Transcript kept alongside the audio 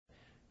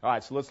All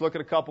right, so let's look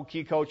at a couple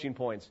key coaching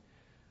points.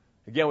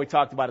 Again, we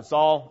talked about it's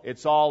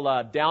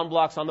all down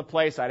blocks on the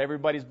play side.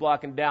 Everybody's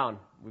blocking down.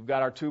 We've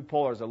got our two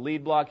pullers, a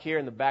lead block here,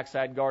 and the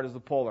backside guard is the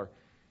puller.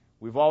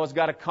 We've always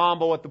got a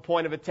combo at the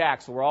point of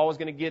attack, so we're always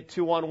going to get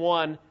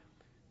 2-on-1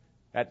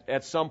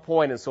 at some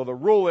point. And so the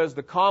rule is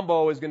the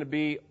combo is going to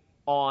be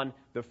on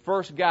the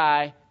first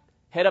guy,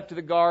 head up to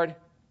the guard,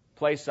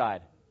 play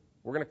side.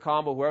 We're going to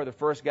combo whoever the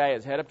first guy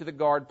is, head up to the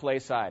guard, play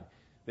side.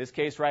 This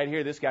case right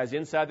here, this guy's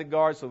inside the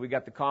guard, so we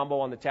got the combo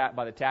on the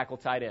by the tackle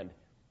tight end.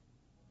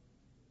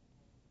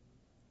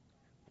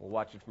 We'll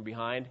watch it from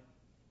behind.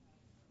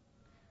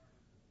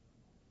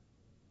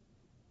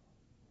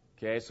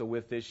 Okay, so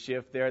with this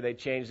shift there, they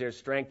change their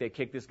strength. They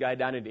kick this guy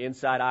down into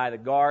inside eye of the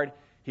guard.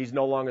 He's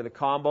no longer the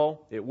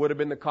combo. It would have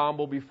been the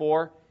combo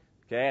before.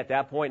 Okay, at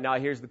that point, now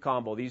here's the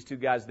combo. These two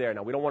guys there.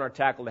 Now, we don't want our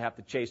tackle to have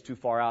to chase too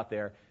far out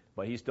there,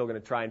 but he's still going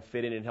to try and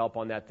fit in and help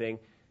on that thing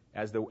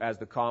as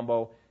the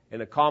combo. And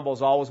the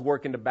combo's always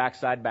working to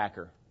backside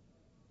backer.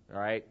 All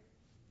right?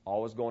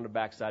 Always going to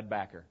backside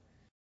backer.